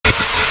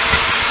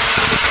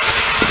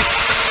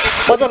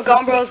What's up,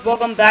 Gone Bros?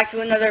 Welcome back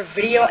to another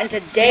video, and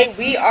today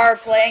we are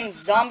playing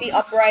Zombie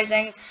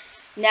Uprising.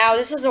 Now,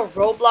 this is a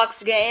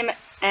Roblox game,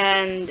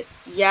 and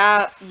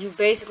yeah, you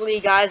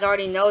basically guys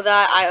already know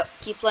that. I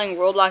keep playing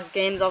Roblox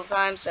games all the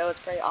time, so it's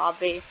pretty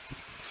obvious.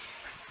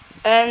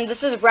 And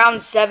this is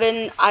round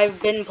 7. I've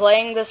been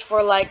playing this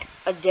for like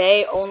a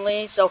day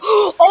only, so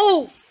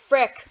oh,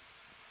 frick.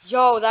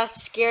 Yo, that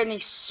scared me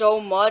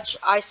so much.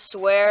 I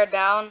swear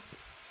down.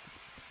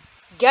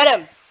 Get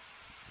him.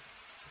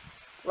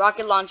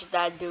 Rocket launch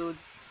that dude.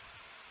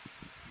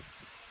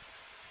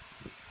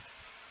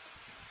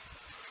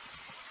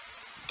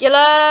 Kill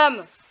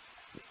him!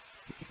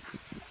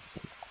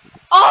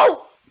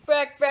 Oh!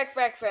 Frick.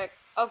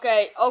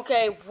 Okay.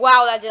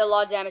 Wow, that did a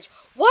lot of damage.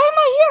 Why am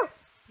I here?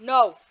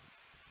 No.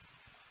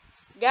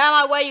 Get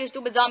out of my way, you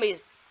stupid zombies.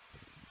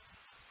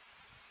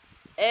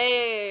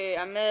 Hey,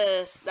 I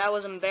missed. That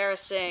was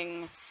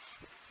embarrassing.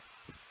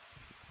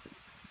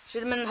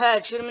 Shoot him in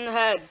the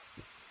head.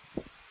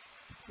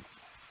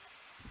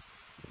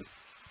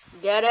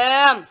 Get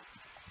him!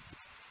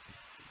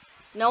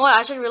 You know what?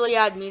 I should really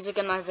add music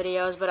in my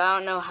videos, but I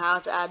don't know how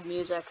to add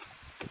music.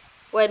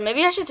 Wait,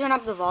 maybe I should turn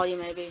up the volume,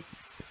 maybe.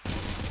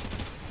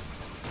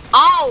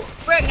 Oh,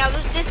 frick, now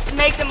this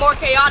makes it more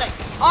chaotic.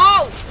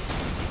 Oh!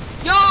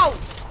 Yo!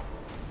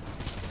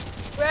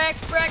 Frick.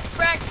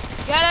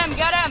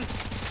 Get him!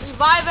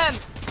 Revive him!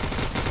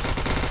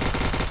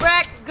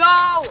 Frick,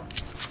 go!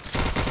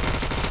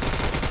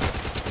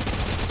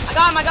 I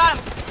got him!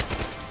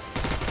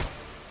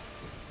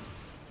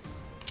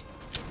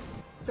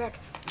 Frick.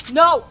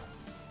 No!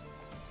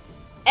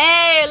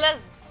 Hey,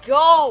 let's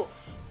go!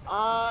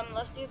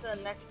 Let's do the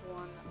next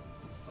one.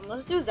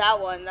 Let's do that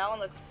one. That one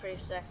looks pretty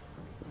sick.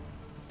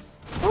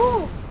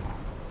 Ooh!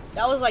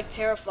 That was like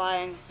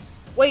terrifying.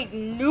 Wait,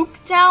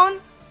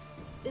 Nuketown?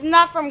 Isn't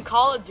that from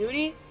Call of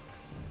Duty?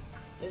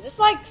 Is this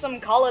like some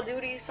Call of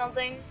Duty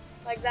something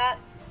like that?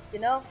 You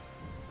know?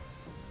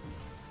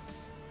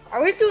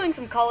 Are we doing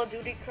some Call of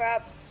Duty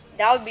crap?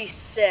 That would be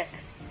sick.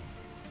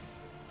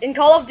 In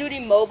Call of Duty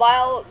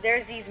Mobile,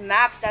 there's these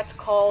maps that's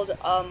called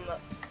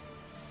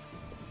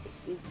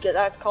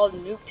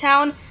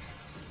Nuketown.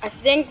 I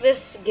think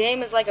this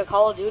game is like a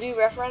Call of Duty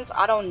reference.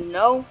 I don't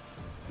know.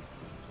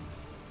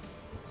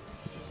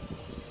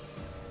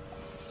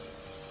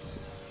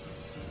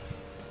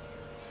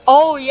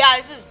 Oh yeah,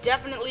 this is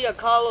definitely a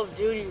Call of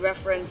Duty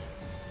reference.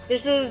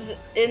 This is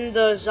in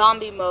the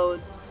zombie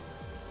mode.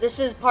 This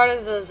is part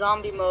of the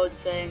zombie mode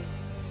thing.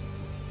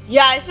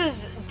 Yeah, this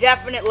is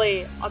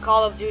definitely a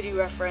Call of Duty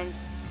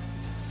reference.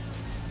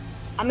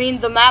 I mean,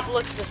 the map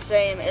looks the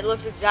same. It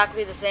looks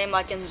exactly the same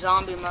like in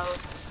zombie mode.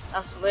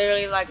 That's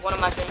literally like one of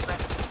my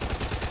favorites.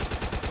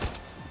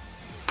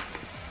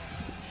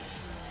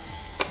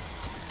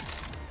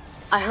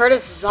 I heard a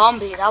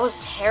zombie. That was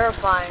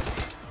terrifying.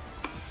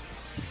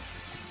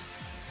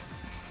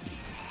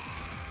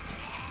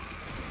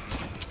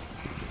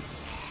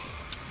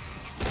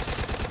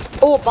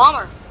 Oh, a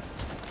bomber.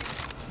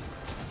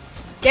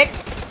 Get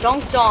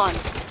dunked on.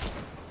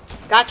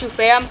 Got you,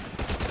 fam.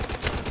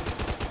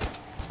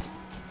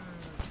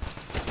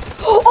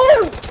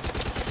 Oh!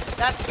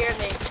 That scared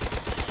me.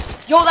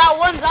 Yo, that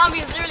one zombie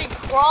is literally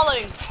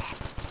crawling.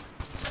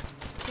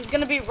 He's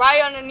gonna be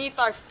right underneath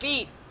our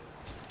feet.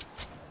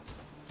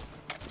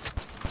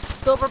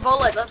 Silver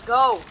bullet, let's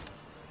go.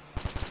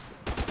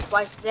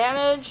 Twice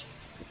damage.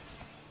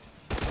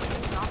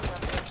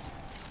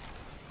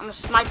 I'm gonna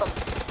snipe him.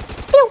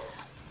 Pew!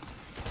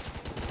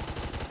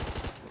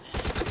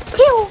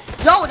 Pew!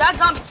 Yo, that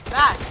zombie's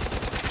fast.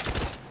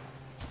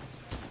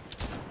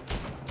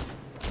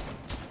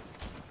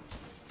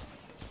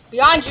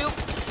 Behind you.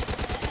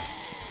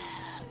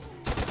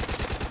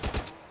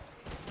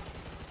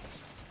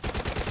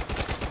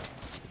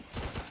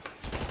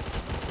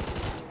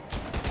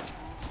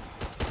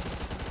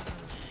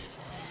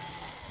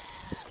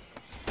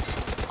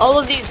 All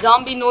of these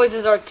zombie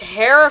noises are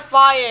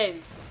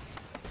terrifying.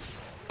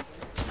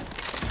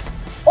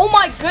 Oh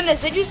my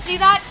goodness, did you see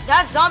that?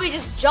 That zombie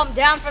just jumped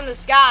down from the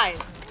sky.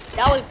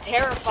 That was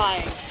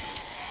terrifying.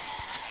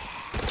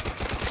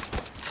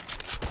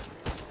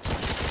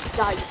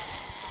 Die.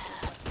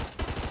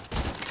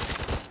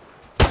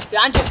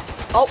 Behind you.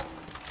 Oh.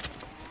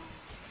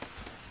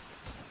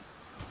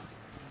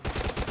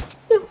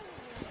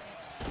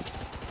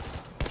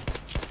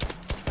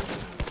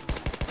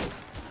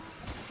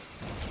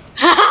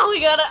 We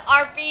got an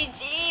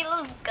RPG.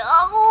 Let's go.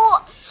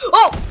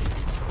 Oh.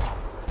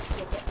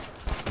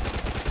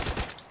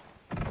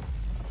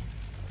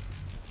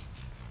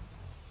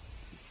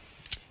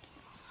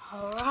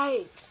 All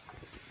right.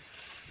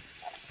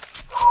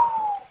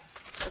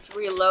 Let's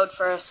reload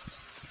first.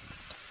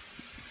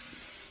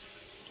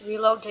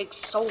 Reload takes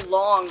so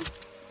long.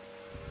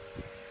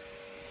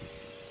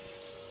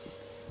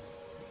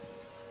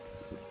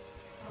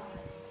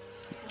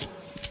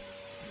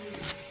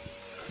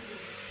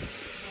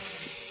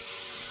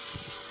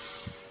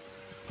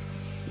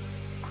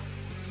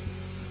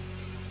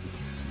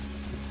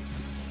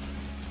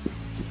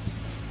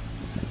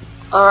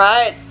 All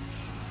right.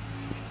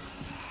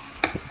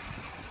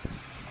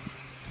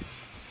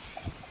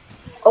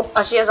 Oh,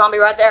 I see a zombie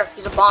right there.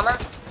 He's a bomber.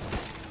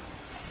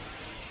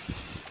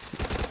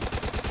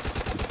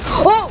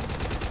 Oh!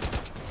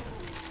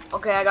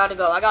 Okay, I gotta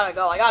go. I gotta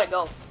go. I gotta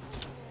go.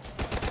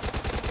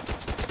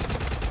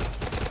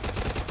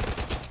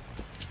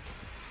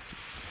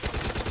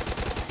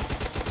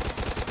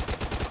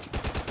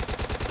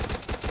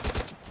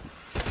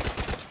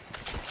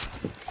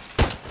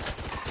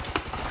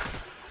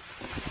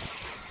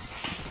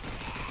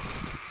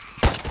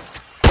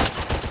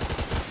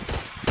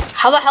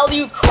 How the hell do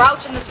you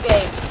crouch in this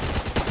game?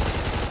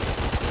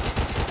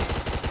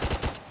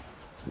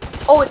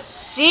 Oh, it's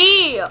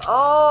C!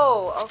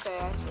 Oh, okay,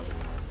 I see.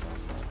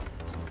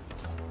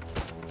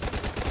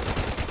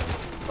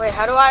 Wait,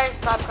 how do I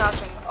stop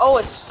crouching? Oh,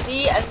 it's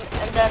C and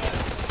then to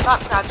stop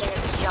crouching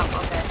it's jump,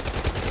 okay.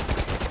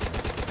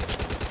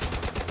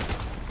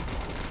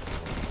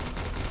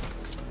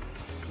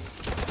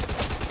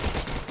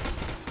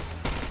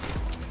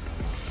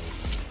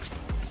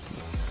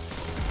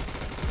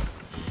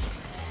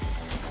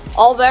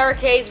 All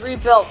barricades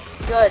rebuilt.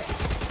 Good.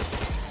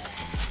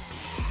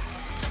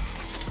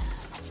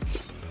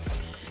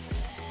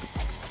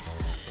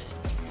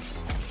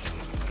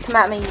 Come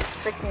at me, you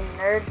freaking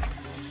nerd.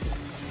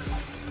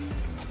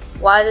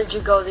 Why did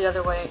you go the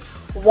other way?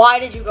 Why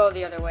did you go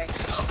the other way?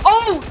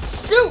 Oh,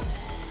 shoot!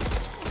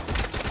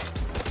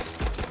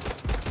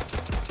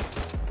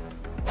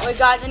 Wait,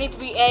 guys, I need to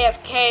be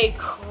AFK.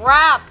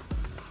 Crap!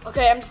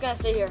 Okay, I'm just gonna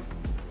stay here.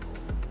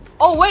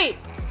 Oh, wait!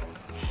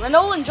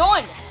 Renolan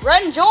joined!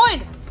 Ren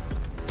joined!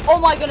 Oh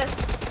my goodness!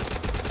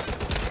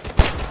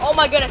 Oh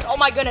my goodness! Oh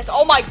my goodness!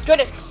 Oh my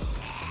goodness!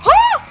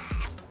 Ah!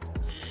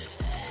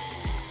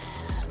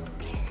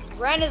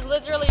 Ren is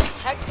literally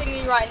texting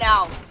me right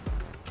now.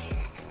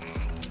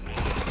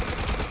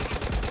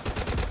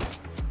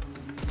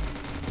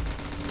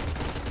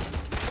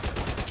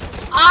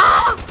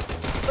 Ah!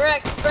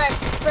 Frick! Frick!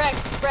 Frick!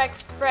 Frick!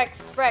 Frick!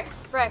 Frick!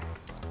 Frick!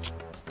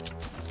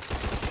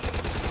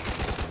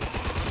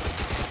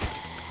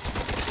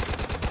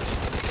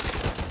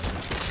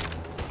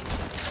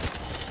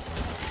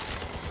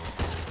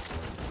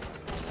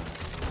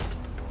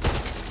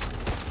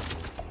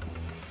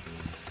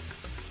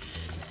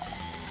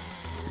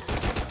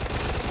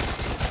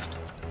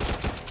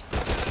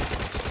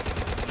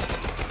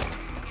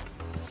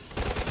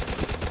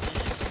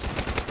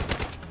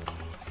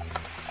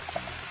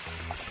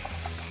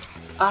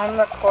 I'm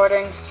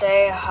recording,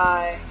 say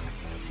hi.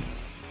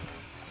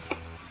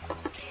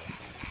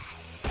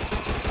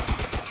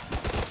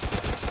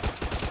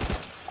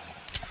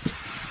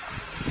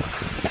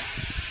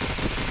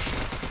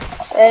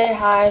 Say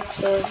hi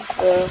to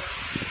the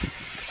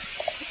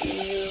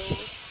view.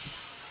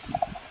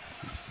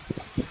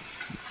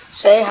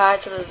 Say hi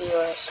to the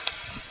viewers.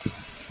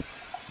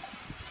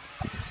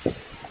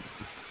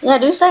 Yeah,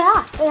 dude, say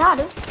hi. Say hi,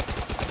 dude.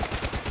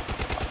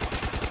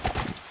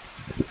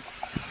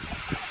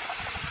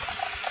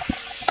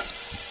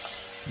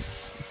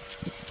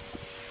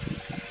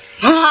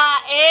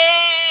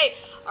 Hey!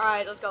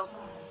 Alright, let's go.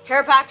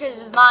 Care package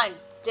is mine.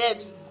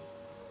 Dibs.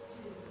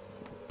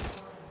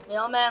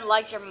 Mailman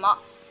likes your mom.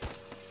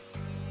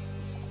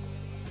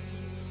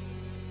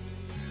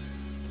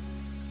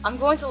 I'm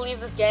going to leave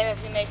this game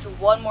if he makes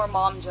one more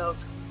mom joke.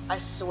 I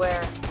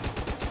swear.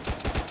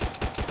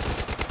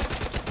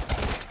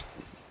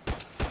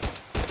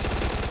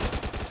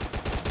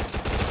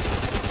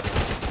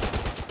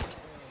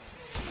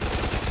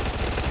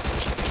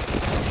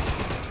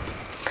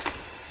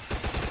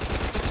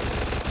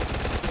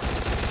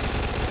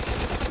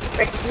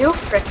 Frick you,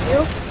 frick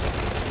you.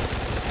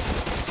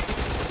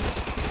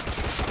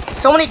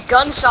 So many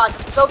gunshots,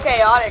 it's so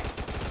chaotic.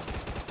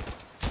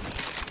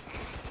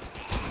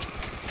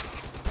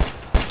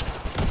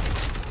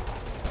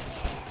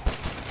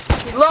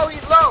 He's low,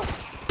 he's low.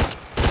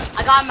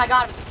 I got him, I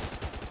got him.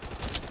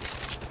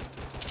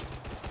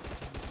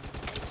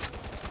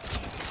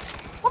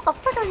 What the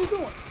frick are you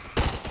doing?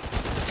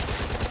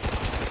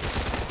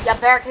 Yeah,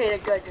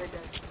 barricaded, good, good,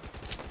 good.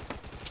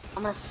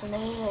 I'm gonna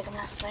snake, I'm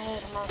gonna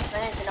snake, I'm gonna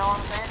snake, you know what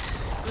I'm saying?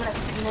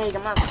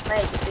 I'm gonna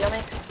snake, you feel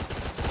me?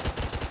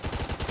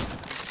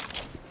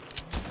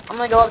 I'm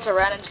gonna go up to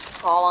Ren and just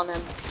crawl on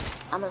him.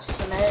 I'm a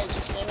snake,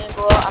 you see me,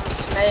 bro? I'm a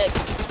snake.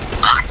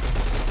 Ah!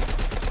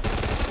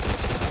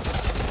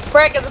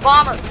 Frick, it's a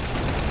bomber!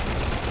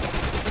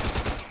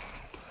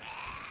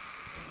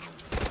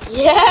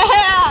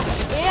 Yeah!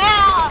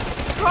 Yeah!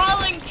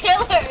 Crawling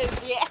killers,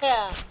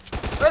 yeah!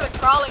 We're the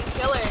crawling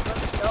killers,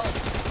 let's go.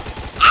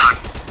 Ah!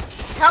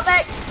 Help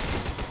me!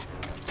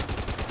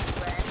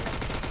 Ren,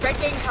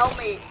 freaking help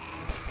me.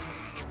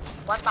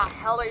 What the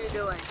hell are you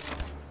doing?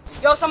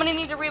 Yo, somebody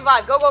needs a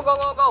revive. Go, go, go,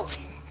 go, go.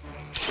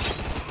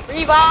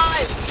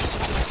 Revive!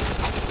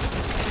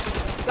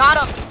 Got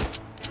him.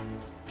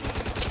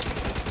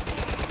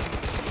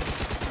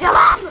 Kill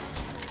him!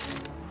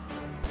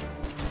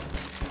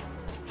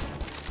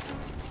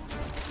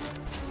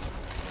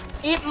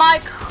 Eat my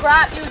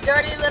crap, you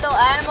dirty little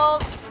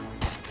animals.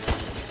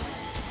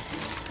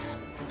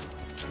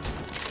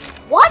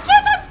 Why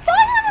can't I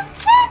fire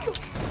him?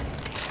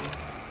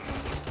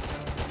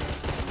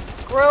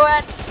 Screw through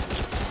it.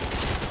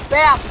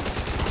 Bam.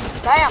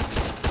 Bam.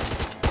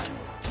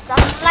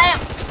 Slam.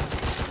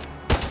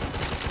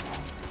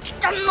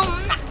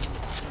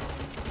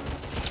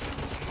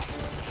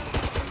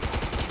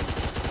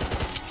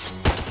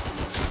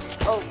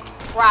 Oh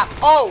crap.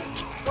 Oh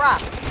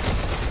crap.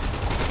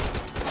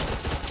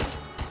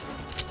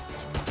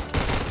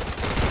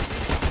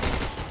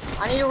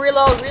 I need to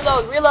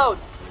reload.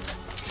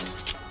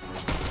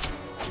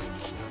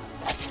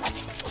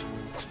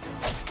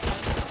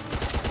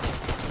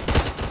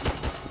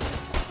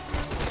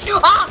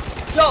 Ah!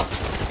 Yo!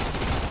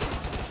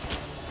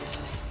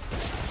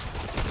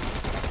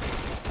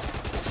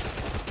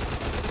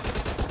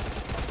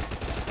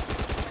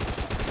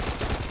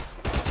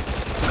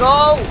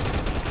 Go!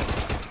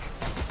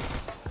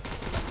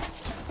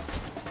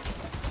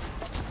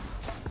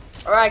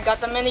 Alright,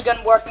 got the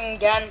minigun working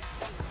again.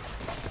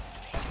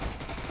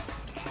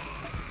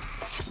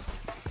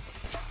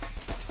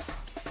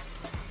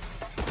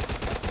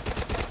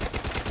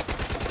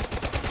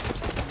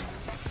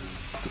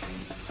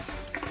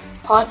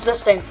 Oh, it's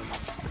this thing.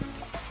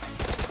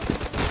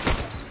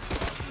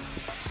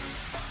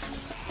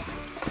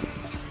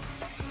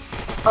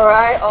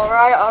 Alright.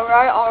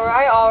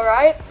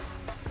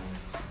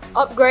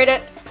 Upgrade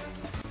it.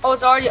 Oh,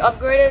 it's already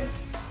upgraded?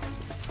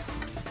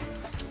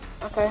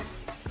 Okay.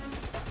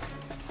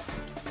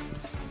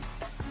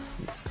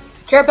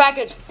 Care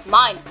package,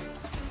 mine.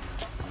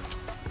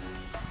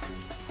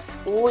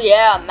 Oh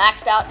yeah,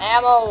 maxed out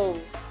ammo.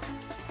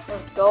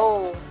 Let's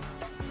go.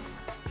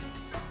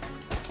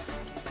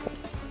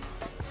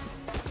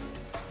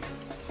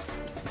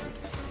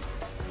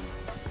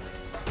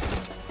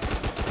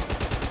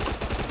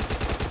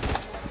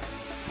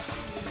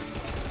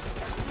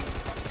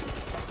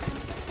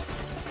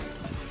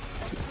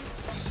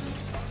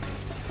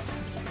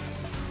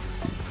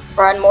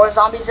 Right, more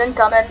zombies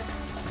incoming.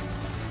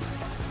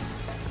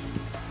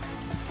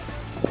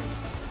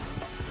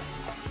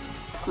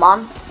 Come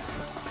on.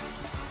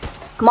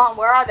 Come on,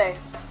 where are they?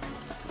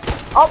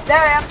 Oh, there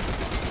I am.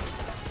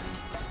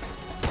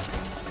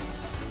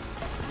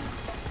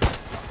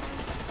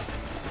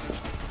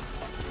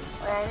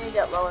 Wait, I need to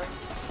get lower.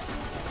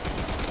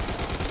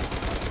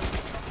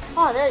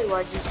 Oh, there you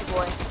are, juicy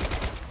boy.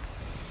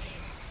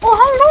 Oh,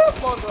 hello,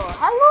 Bozo.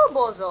 Hello,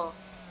 Bozo.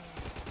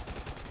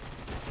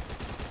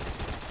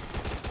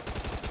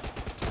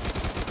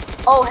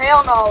 Oh,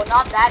 hell no,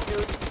 not that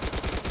dude.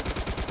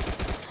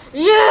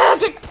 Yeah,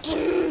 get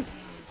him.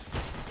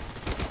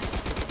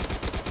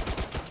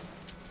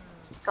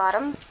 Got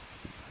him.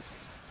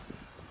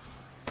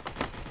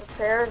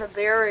 Repair the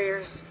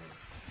barriers.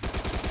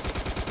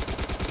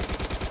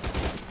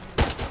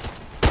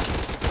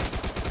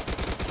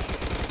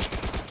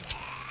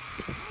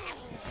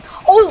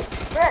 Oh,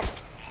 frick.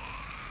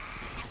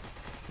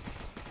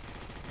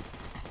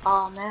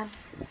 Oh, man.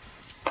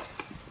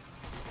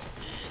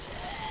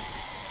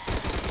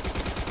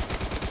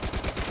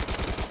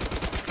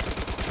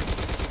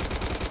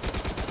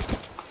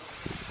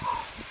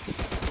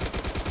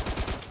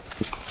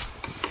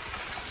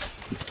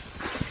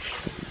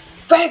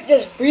 Frick,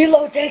 this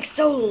reload takes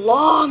so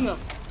long!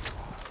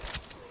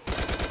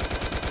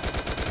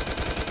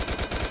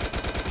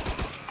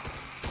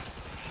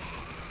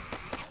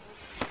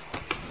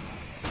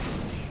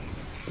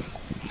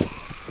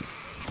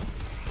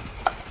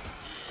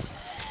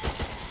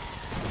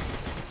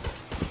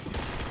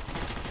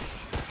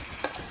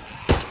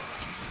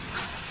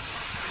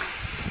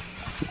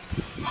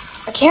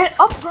 I can't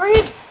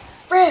upgrade!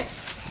 Frick!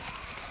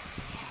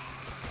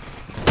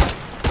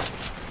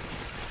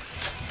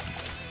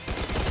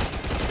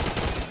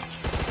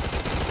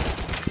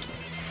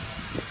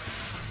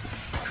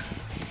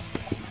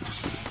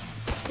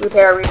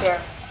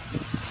 Repair.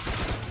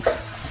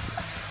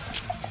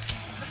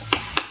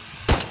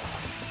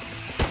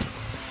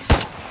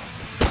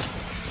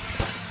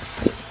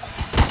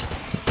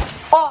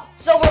 Oh,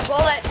 silver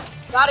bullet.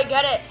 Gotta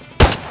get it.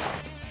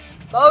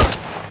 Boat.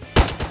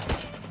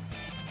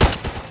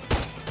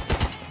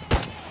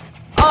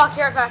 Oh,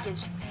 care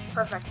package.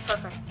 Perfect.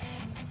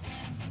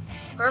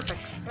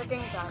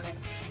 Freaking timing.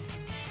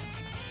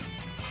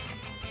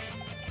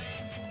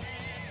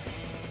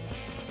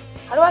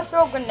 How do I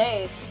throw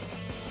grenades?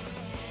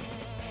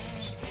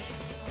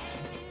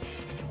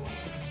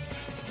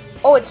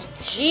 Oh, it's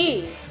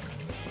G.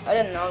 I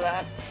didn't know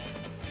that.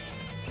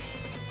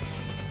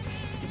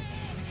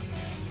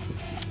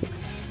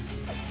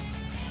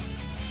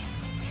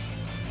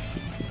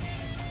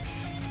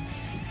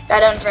 That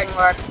doesn't freaking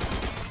work.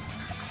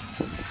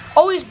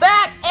 Oh, he's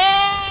back!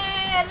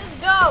 And let's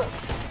go!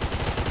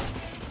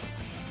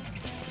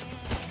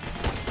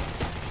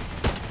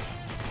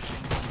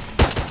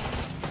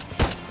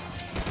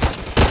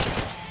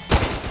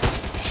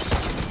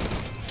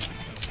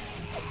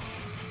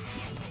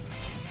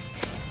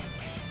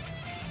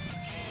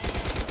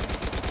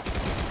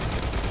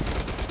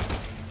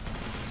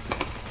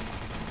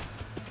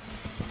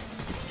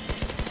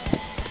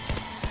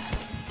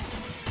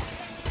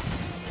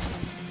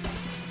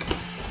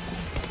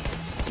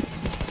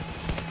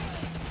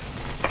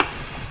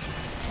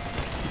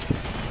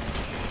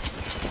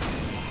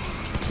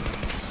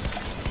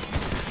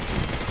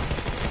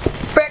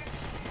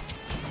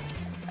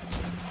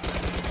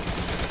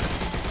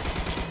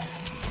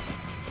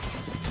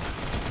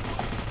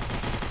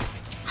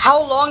 How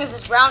long is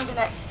this round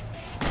gonna...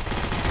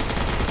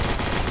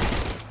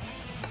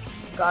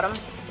 Got him.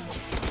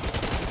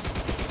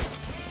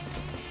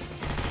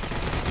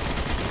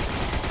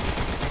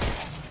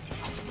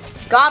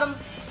 Got him.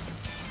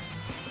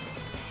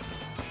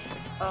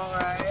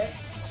 Alright.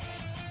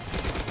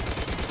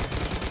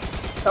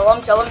 Kill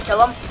him, kill him,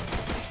 kill him.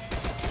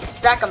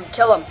 Sack him,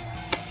 kill him.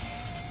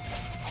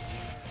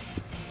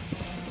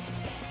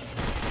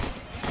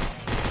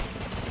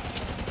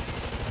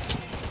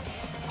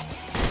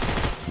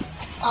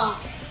 Oh.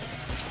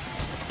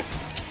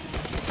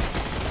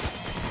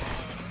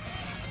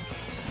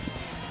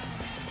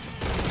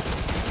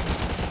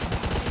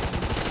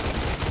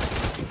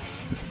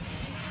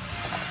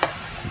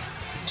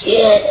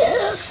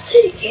 Yes,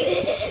 take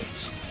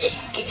it,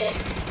 take it.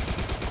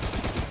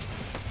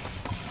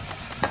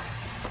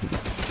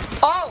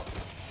 Oh!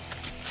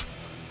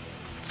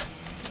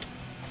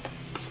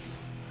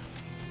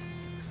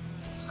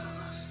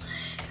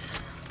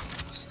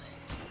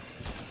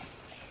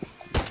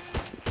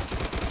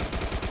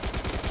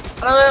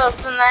 I'm a little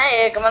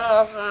snake, I'm a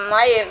little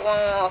snake, I'm a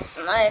little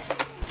snake.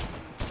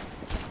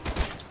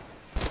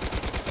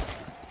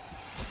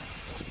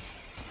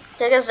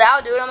 Check this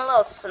out, dude, I'm a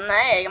little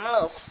snake, I'm a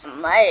little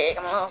snake,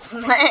 I'm a little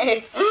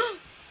snake.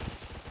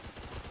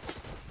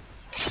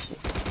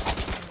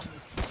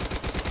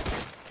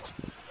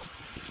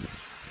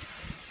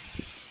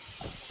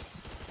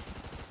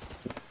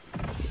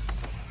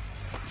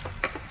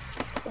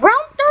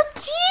 Round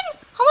 13?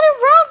 How many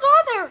rounds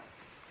are there?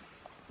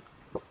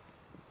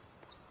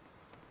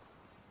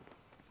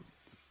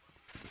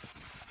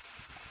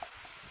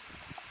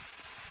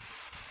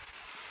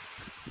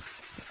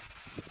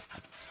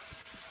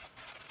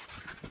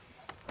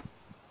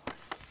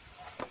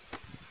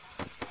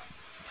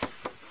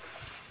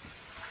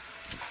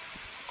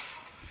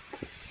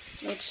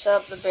 Need to set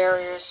up the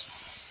barriers.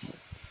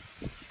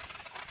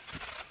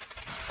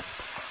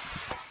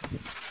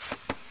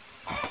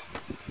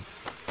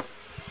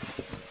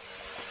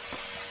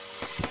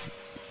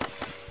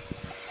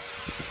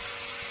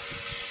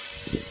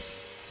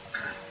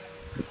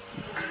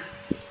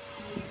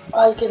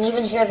 Oh, you can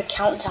even hear the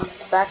countdown in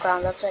the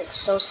background. That's like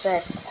so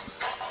sick.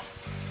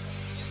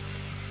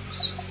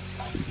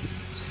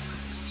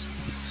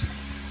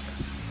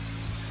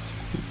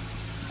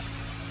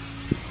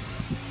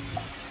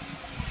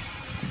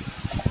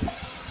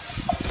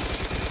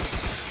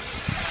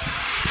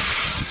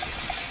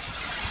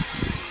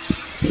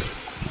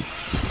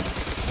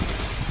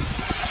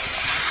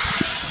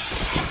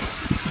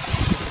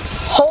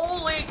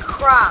 Holy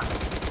crap!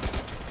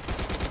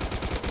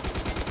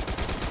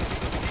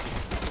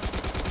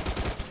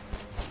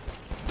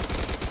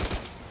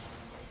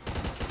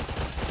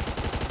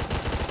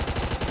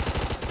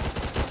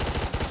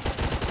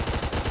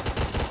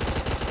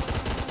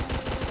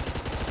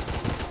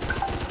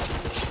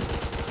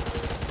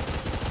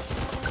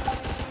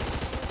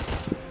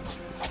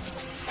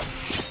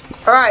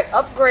 Alright,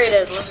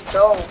 upgraded, let's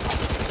go.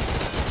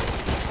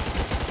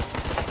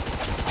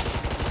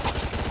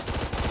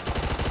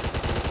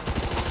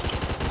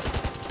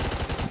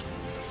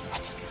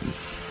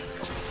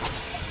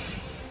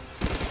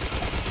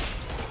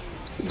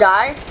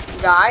 Die,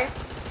 die.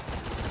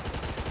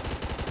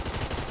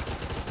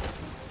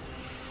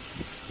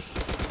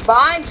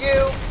 Behind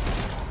you.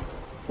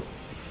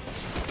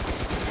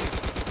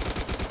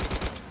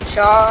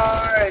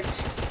 Charge.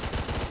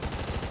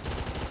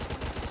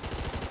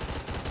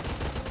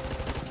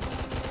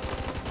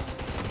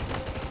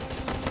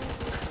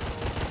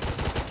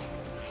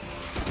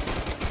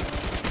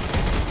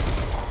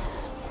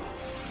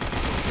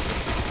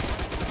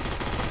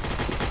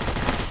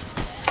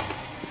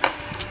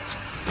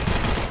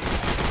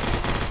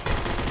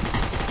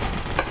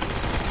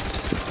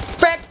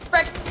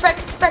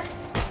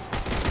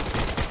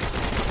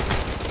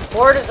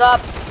 Board is up.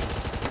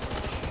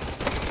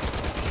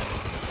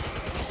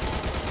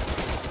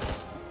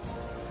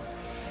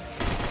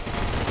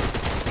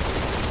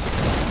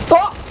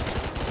 Oh!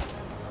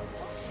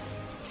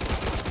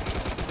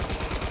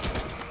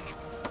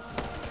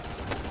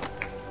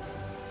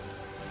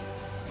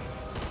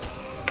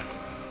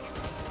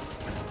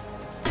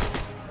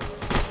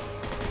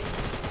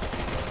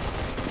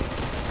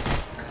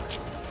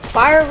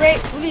 Fire rate?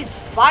 Who needs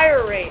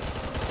fire rate?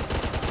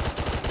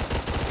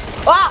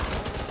 Ah!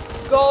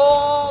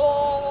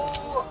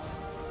 Go!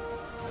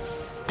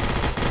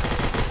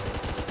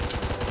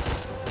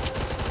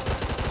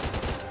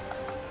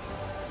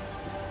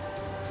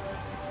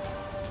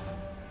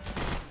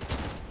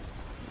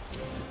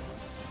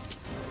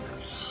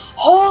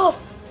 Oh,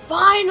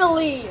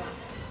 finally!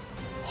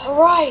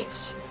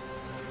 Alright.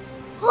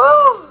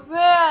 Woo,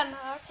 man.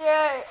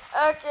 Okay,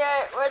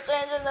 okay. We're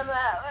changing the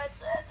map. We're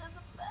changing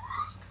the map.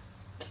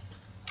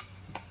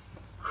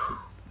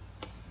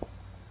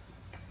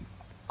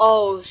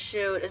 Oh,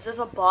 shoot. Is this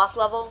a boss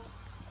level?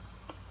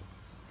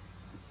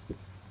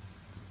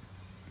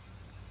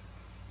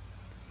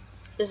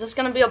 Is this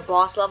gonna be a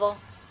boss level?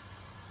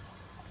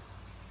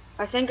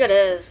 I think it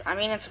is. I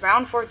mean, it's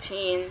round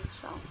 14,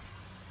 so.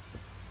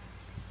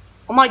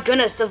 Oh my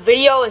goodness, the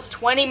video is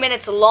 20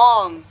 minutes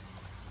long.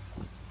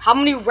 How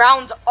many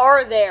rounds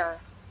are there?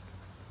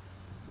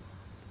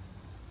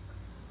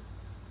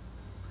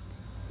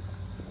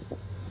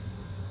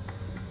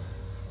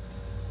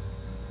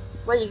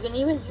 Wait, you can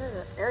even hear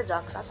the air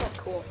ducts. That's like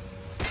cool.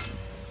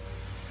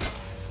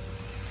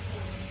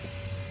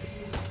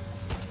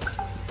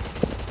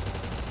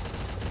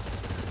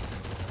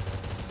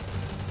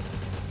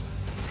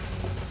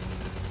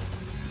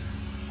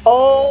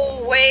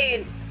 Oh,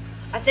 wait.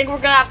 I think we're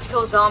gonna have to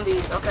kill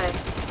zombies. Okay.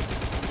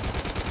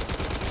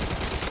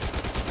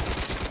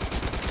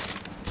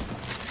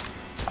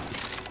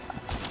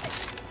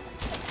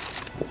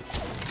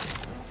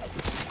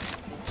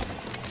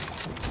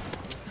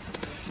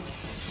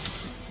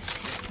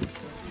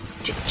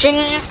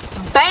 Ching,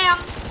 bam.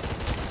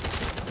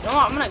 You know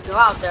what? I'm gonna go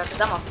out there because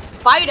I'm a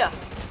fighter.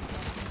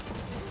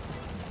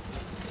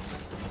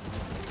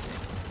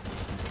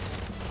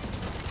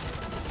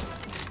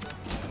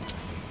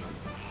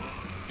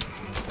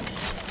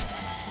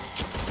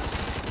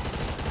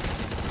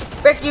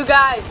 Frick you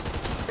guys.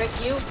 Frick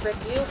you, frick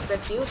you,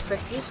 frick you, frick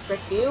you,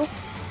 frick you.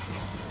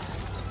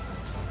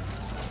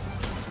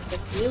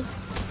 Frick you.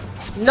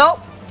 Nope.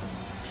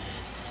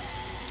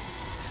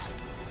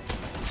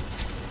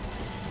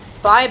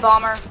 Bye,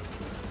 bomber.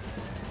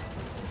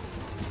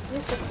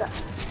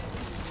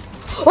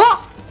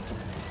 Oh!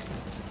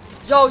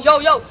 Yo, yo,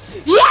 yo.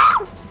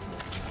 Yeah!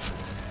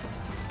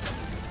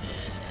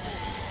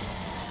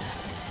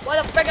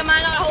 Why the frick am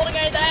I not holding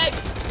anything?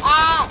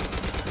 Ah!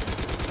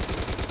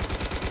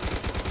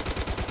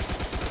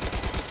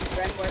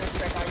 Ren, where the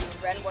frick are you?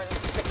 Ren, where the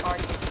frick are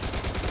you?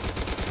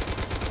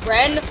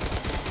 Ren?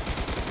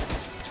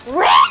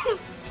 Ren!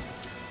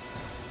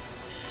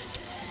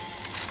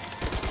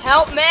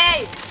 Help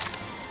me!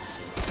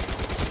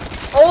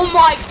 Oh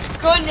my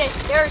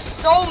goodness, there's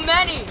so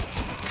many!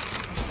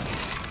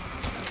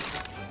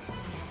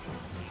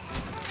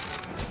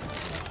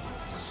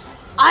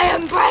 I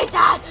embrace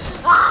it!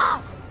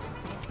 Ah!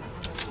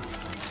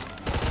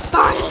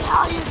 Burn in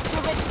hell, you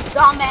stupid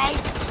dummy!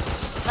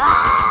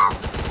 Ah!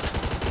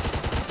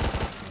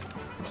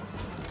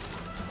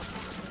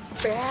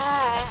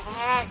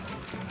 Back.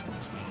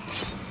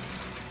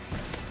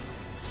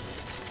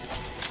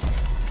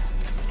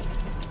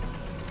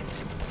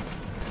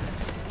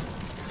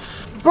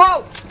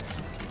 Bro!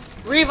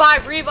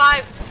 Revive,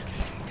 revive!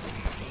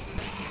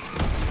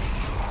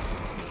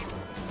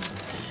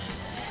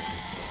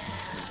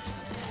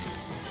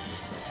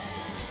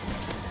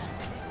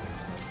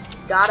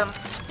 Got him.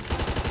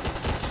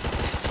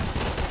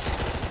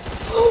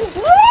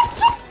 What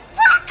the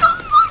fuck? Oh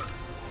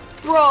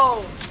my...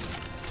 Bro!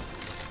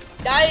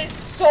 That is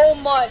so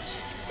much.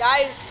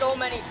 That is so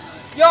many.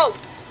 Yo!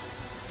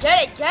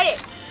 Get it, get it!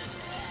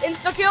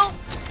 Insta-kill?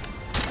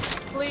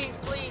 Please,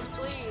 please,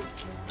 please.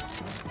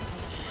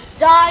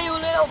 Die, you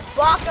little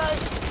bakas!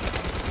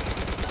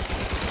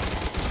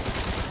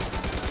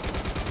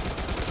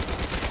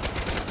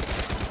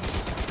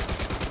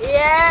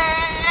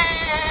 Yeah!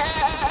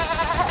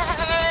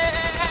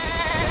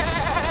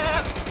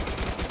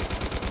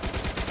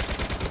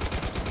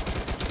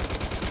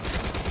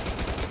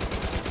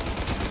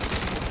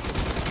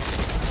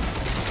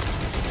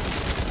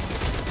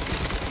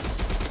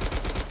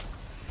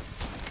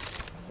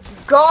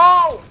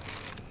 Go!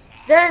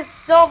 There's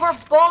silver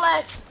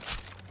bullets!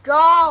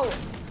 Go!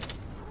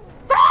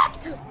 Fuck!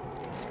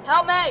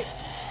 Help me!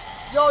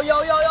 Yo,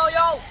 yo, yo, yo,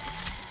 yo!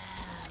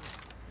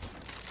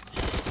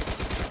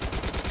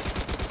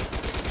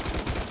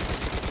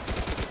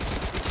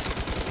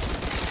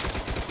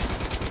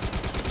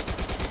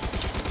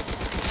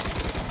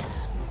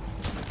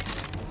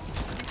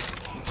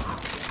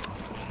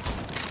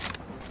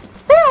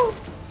 Pew!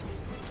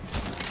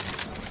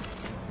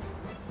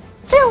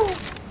 Pew!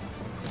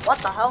 What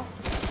the hell?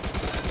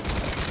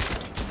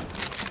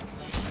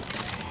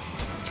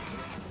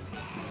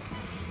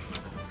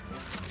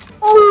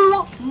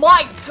 Oh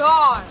my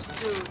gosh,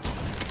 dude.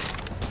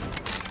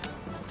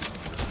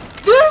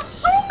 There's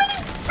so many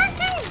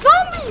freaking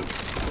zombies.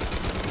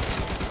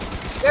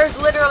 There's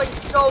literally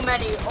so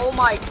many. Oh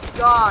my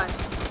gosh.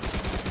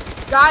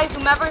 Guys,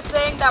 whomever's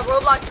saying that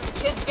Roblox is a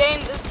kids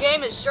game, this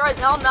game is sure as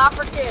hell not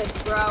for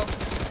kids, bro.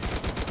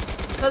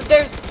 Because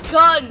there's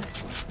guns.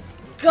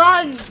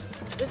 Guns.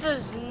 This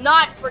is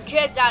not for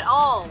kids at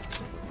all.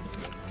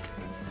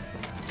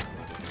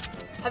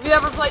 Have you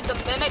ever played The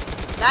Mimic?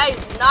 That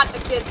is not a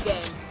kid's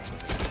game.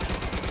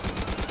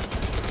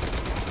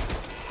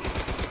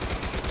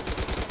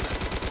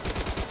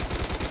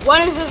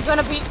 When is this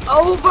gonna be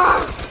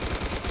over?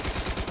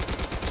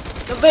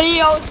 The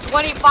video is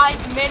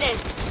 25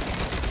 minutes.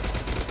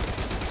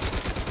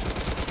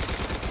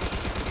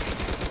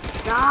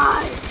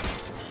 Die.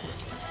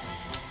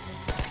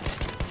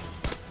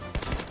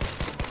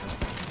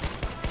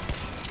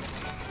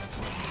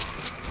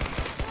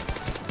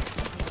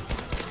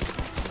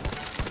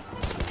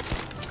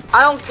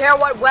 I don't care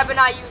what weapon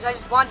I use, I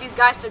just want these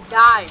guys to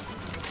die.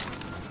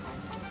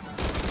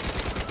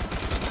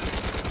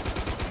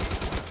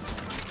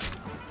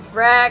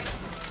 Wreck.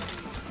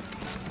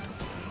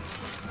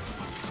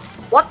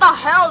 What the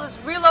hell? This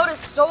reload is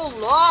so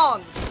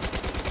long.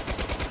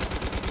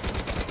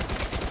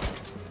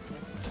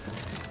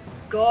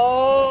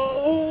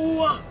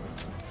 Go!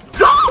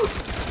 Go!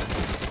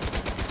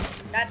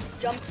 That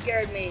jump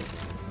scared me.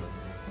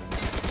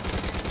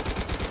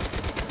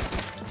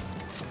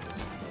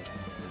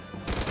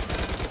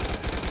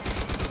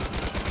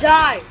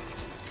 Die!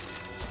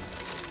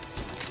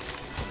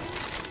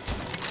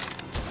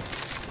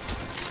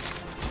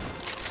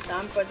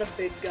 Time for the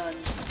big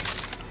guns.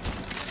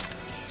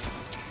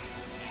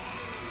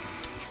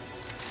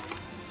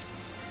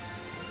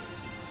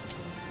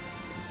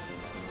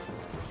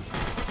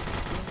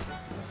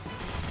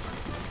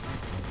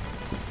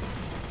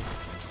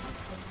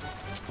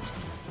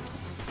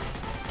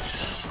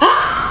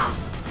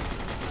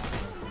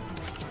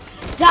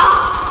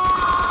 Die!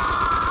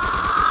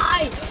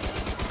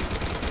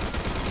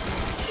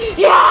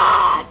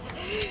 Yes!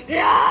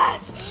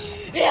 Yes!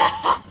 Yes!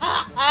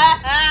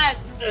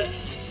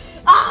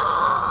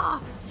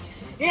 Ah!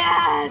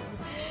 Yes!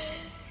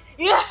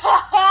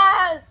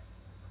 Yes!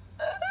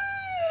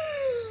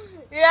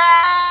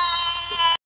 Yes!